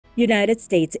United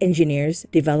States engineers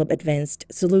develop advanced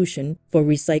solution for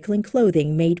recycling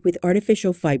clothing made with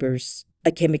artificial fibers.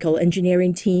 A chemical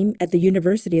engineering team at the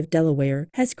University of Delaware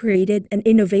has created an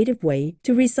innovative way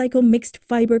to recycle mixed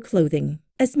fiber clothing.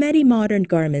 As many modern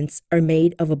garments are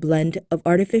made of a blend of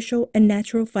artificial and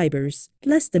natural fibers,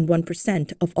 less than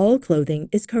 1% of all clothing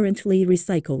is currently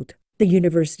recycled. The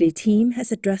university team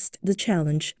has addressed the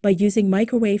challenge by using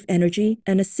microwave energy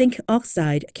and a zinc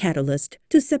oxide catalyst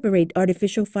to separate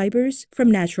artificial fibers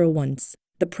from natural ones.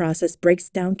 The process breaks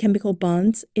down chemical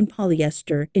bonds in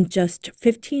polyester in just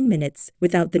 15 minutes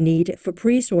without the need for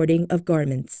pre-sorting of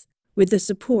garments. With the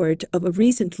support of a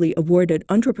recently awarded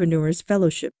Entrepreneurs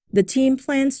Fellowship, the team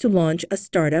plans to launch a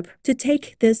startup to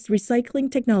take this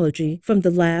recycling technology from the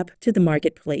lab to the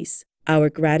marketplace.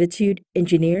 Our gratitude,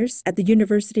 engineers at the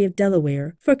University of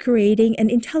Delaware, for creating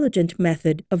an intelligent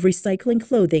method of recycling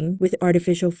clothing with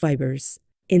artificial fibers.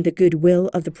 In the goodwill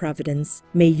of the Providence,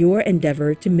 may your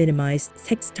endeavor to minimize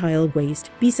textile waste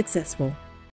be successful.